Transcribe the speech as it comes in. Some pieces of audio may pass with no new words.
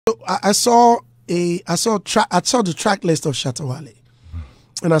I saw the track list of Shatta Wale,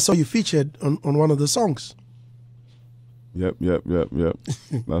 and I saw you featured on one of the songs. Yep.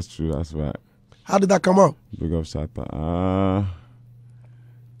 That's true. That's right. How did that come up? Big up Shatta.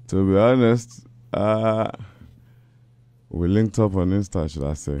 To be honest, we linked up on Insta, should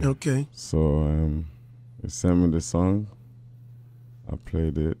I say? Okay. So he sent me the song. I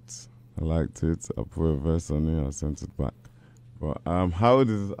played it. I liked it. I put a verse on it. I sent it back. But how old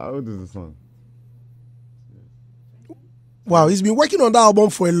is the song? Wow, he's been working on that album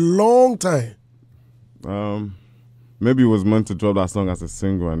for a long time. Maybe he was meant to drop that song as a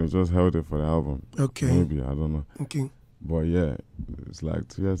single and he just held it for the album. Okay. Maybe, I don't know. Okay. But yeah, it's like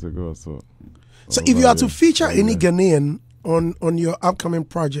 2 years ago or so. So if you had to feature any Ghanaian on your upcoming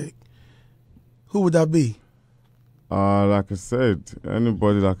project, who would that be? Like I said,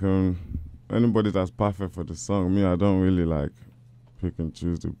 anybody that's perfect for the song. Me, I don't really like pick and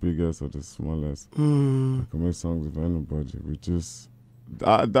choose the biggest or the smallest. I can make songs with anybody. We just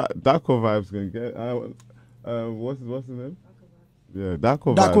Daco Vibes can get. What's his name? Yeah,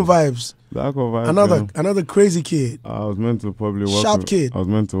 Daco Vibes. Another crazy kid. I was meant to probably work. Sharp kid. I was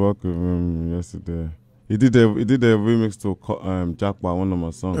meant to work with him yesterday. He did a remix to Jackpot, one of my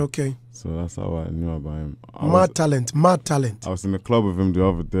songs. Okay. So that's how I knew about him. Mad talent. I was in the club with him the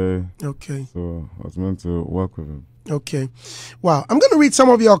other day. Okay. So I was meant to work with him. Okay. Wow. I'm going to read some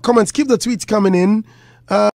of your comments. Keep the tweets coming in.